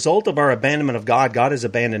as a result of our abandonment of God, God has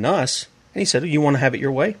abandoned us. And he said, you want to have it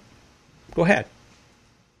your way? Go ahead.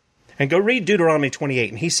 And go read Deuteronomy 28.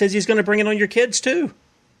 And he says he's going to bring it on your kids too.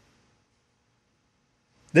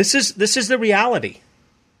 This is the reality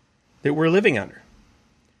that we're living under.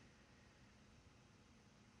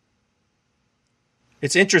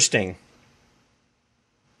 It's interesting.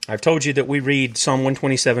 I've told you that we read Psalm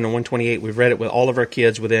 127 and 128. We've read it with all of our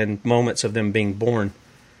kids within moments of them being born.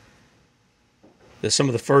 That some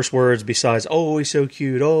of the first words besides, oh, he's so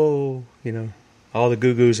cute, oh, all the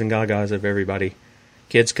goo-goos and gagas of everybody.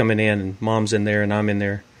 Kids coming in and mom's in there and I'm in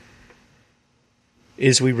there.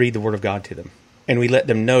 Is we read the Word of God to them. And we let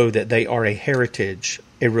them know that they are a heritage,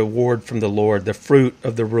 a reward from the Lord. The fruit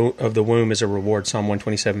of the womb is a reward, Psalm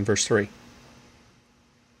 127, verse 3.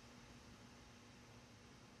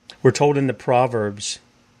 We're told in the Proverbs,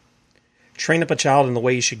 train up a child in the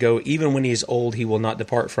way he should go. Even when he is old, he will not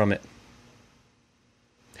depart from it.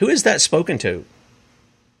 Who is that spoken to?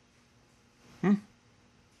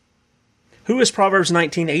 Who is Proverbs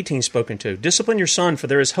 19:18 spoken to? Discipline your son, for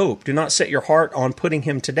there is hope. Do not set your heart on putting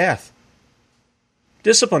him to death.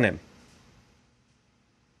 Discipline him.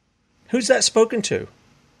 Who's that spoken to?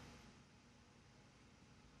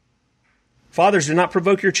 Fathers, do not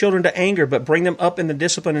provoke your children to anger, but bring them up in the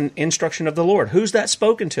discipline and instruction of the Lord. Who's that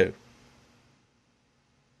spoken to?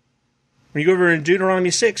 When you go over in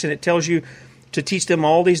Deuteronomy 6, and it tells you to teach them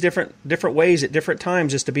all these different ways at different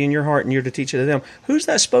times, is to be in your heart, and you're to teach it to them. Who's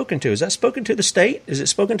that spoken to? Is that spoken to the state? Is it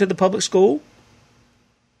spoken to the public school?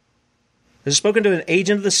 Is it spoken to an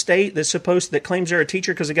agent of the state that claims they're a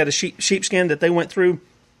teacher because they got a sheepskin that they went through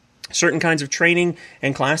certain kinds of training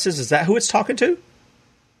and classes? Is that who it's talking to?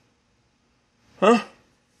 Huh?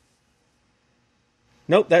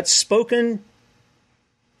 Nope, that's spoken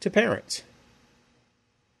to parents.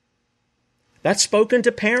 That's spoken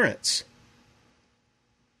to parents.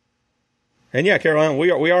 And yeah, Caroline,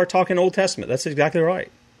 we are talking Old Testament. That's exactly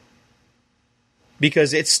right.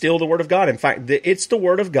 Because it's still the Word of God. In fact, it's the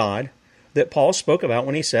Word of God that Paul spoke about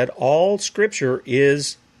when he said all Scripture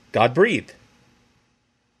is God-breathed.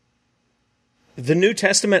 The New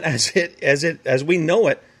Testament as we know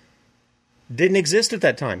it didn't exist at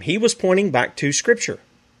that time. He was pointing back to Scripture.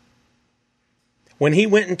 When he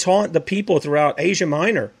went and taught the people throughout Asia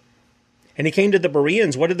Minor, and he came to the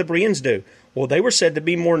Bereans, what did the Bereans do? Well, they were said to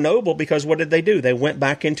be more noble because what did they do? They went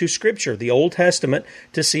back into Scripture, the Old Testament,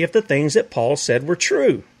 to see if the things that Paul said were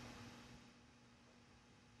true.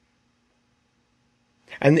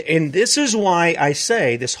 And this is why I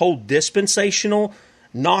say this whole dispensational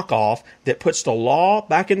knockoff that puts the law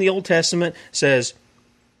back in the Old Testament says,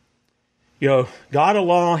 God of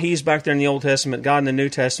law, he's back there in the Old Testament. God in the New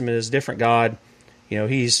Testament is a different God.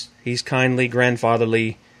 He's kindly,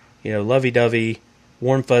 grandfatherly, lovey-dovey,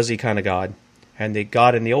 warm, fuzzy kind of God. And the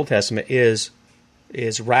God in the Old Testament is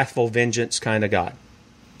wrathful vengeance kind of God.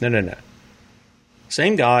 No.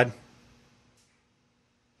 Same God.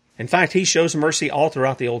 In fact, he shows mercy all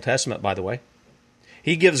throughout the Old Testament, by the way.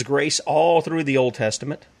 He gives grace all through the Old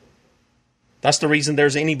Testament. That's the reason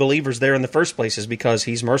there's any believers there in the first place, is because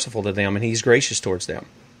he's merciful to them and he's gracious towards them,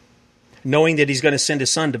 knowing that he's going to send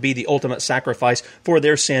his son to be the ultimate sacrifice for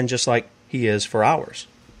their sin, just like he is for ours.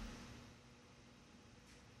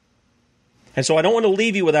 And so I don't want to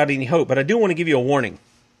leave you without any hope, but I do want to give you a warning.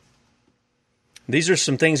 These are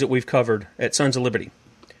some things that we've covered at Sons of Liberty.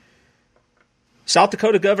 South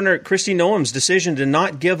Dakota Governor Kristi Noem's decision to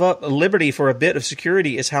not give up liberty for a bit of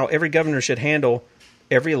security is how every governor should handle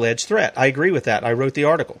every alleged threat. I agree with that. I wrote the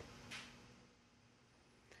article.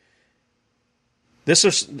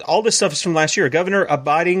 All this stuff is from last year. A governor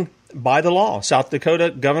abiding by the law. South Dakota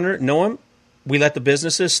Governor Noem, we let the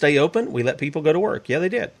businesses stay open. We let people go to work. Yeah, they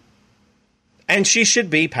did. And she should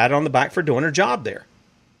be patted on the back for doing her job there,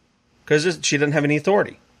 because she doesn't have any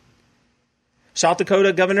authority. South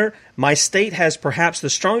Dakota Governor, my state has perhaps the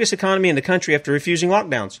strongest economy in the country after refusing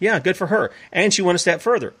lockdowns. Yeah, good for her. And she went a step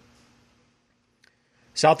further.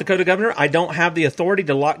 South Dakota Governor, I don't have the authority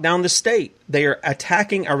to lock down the state. They are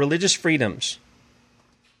attacking our religious freedoms.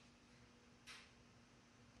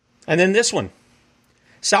 And then this one.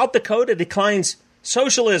 South Dakota declines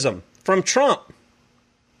socialism from Trump.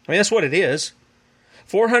 I mean, that's what it is.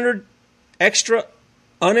 400 extra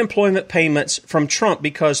unemployment payments from Trump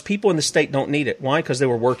because people in the state don't need it. Why? Because they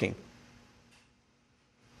were working.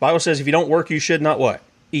 Bible says if you don't work, you should not what?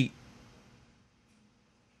 Eat.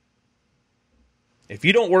 If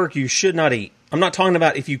you don't work, you should not eat. I'm not talking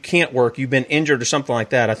about if you can't work, you've been injured or something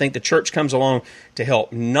like that. I think the church comes along to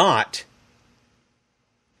help, not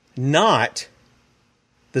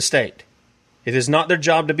the state. It is not their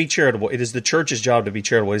job to be charitable. It is the church's job to be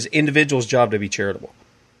charitable. It is individuals' job to be charitable,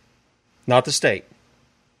 not the state.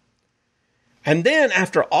 And then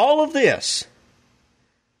after all of this,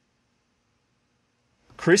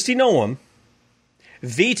 Kristi Noem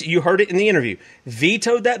you heard it in the interview,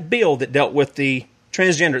 vetoed that bill that dealt with the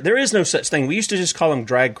transgender. There is no such thing. We used to just call them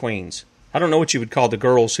drag queens. I don't know what you would call the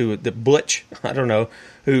girls the butch, I don't know,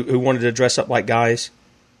 who wanted to dress up like guys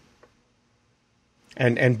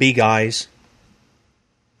and be guys.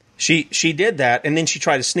 She did that, and then she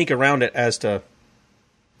tried to sneak around it as to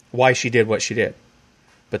why she did what she did.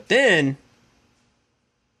 But then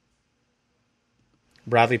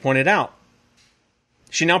Bradley pointed out,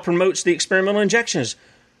 she now promotes the experimental injections.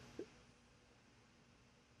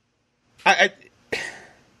 I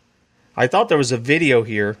thought there was a video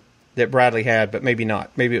here that Bradley had, but maybe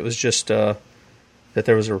not. Maybe it was just that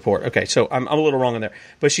there was a report. Okay, so I'm a little wrong in there.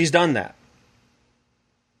 But she's done that.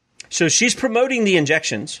 So she's promoting the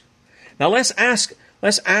injections. Now let's ask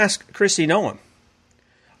Kristi Noem,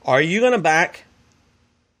 are you going to back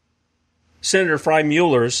Senator Fry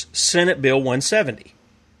Mueller's Senate Bill 170?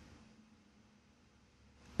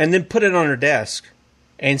 And then put it on her desk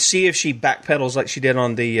and see if she backpedals like she did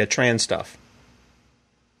on the trans stuff.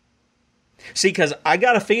 See, because I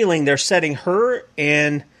got a feeling they're setting her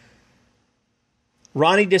and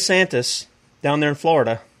Ronnie DeSantis down there in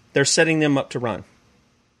Florida, they're setting them up to run.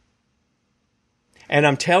 And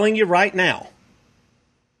I'm telling you right now,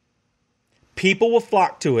 people will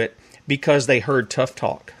flock to it because they heard tough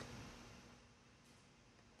talk.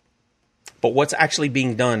 But what's actually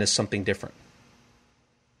being done is something different.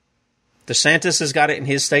 DeSantis has got it in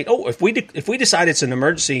his state. Oh, if we decide it's an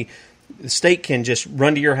emergency, the state can just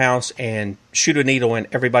run to your house and shoot a needle in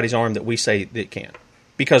everybody's arm that we say it can.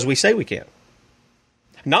 Because we say we can.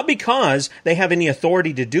 Not because they have any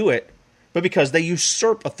authority to do it, but because they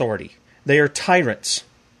usurp authority. They are tyrants.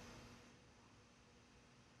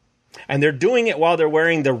 And they're doing it while they're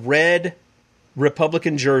wearing the red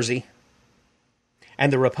Republican jersey.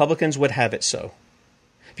 And the Republicans would have it so.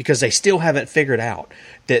 Because they still haven't figured out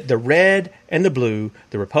that the red and the blue,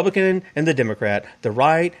 the Republican and the Democrat, the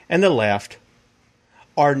right and the left,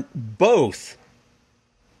 are both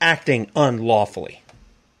acting unlawfully.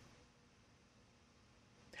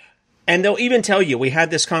 And they'll even tell you, we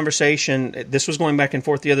had this conversation, this was going back and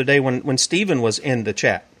forth the other day when Stephen was in the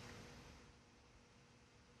chat.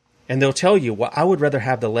 And they'll tell you, well, I would rather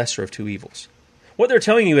have the lesser of two evils. What they're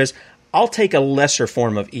telling you is, I'll take a lesser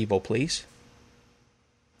form of evil, please.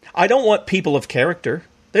 I don't want people of character.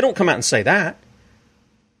 They don't come out and say that.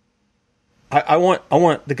 I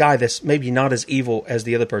want the guy that's maybe not as evil as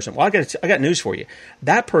the other person. Well, I got news for you.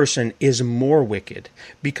 That person is more wicked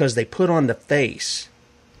because they put on the face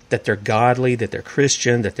that they're godly, that they're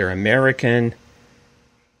Christian, that they're American.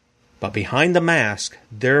 But behind the mask,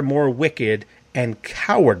 they're more wicked and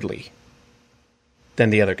cowardly than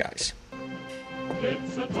the other guys.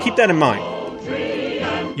 Keep that in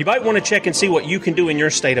mind. you might want to check and see what you can do in your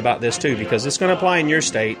state about this too, because it's going to apply in your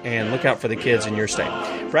state, and look out for the kids in your state.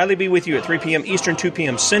 Bradley will be with you at 3 p.m. Eastern, 2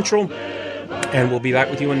 p.m. Central, and we'll be back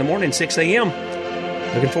with you in the morning, 6 a.m.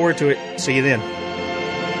 Looking forward to it. See you then.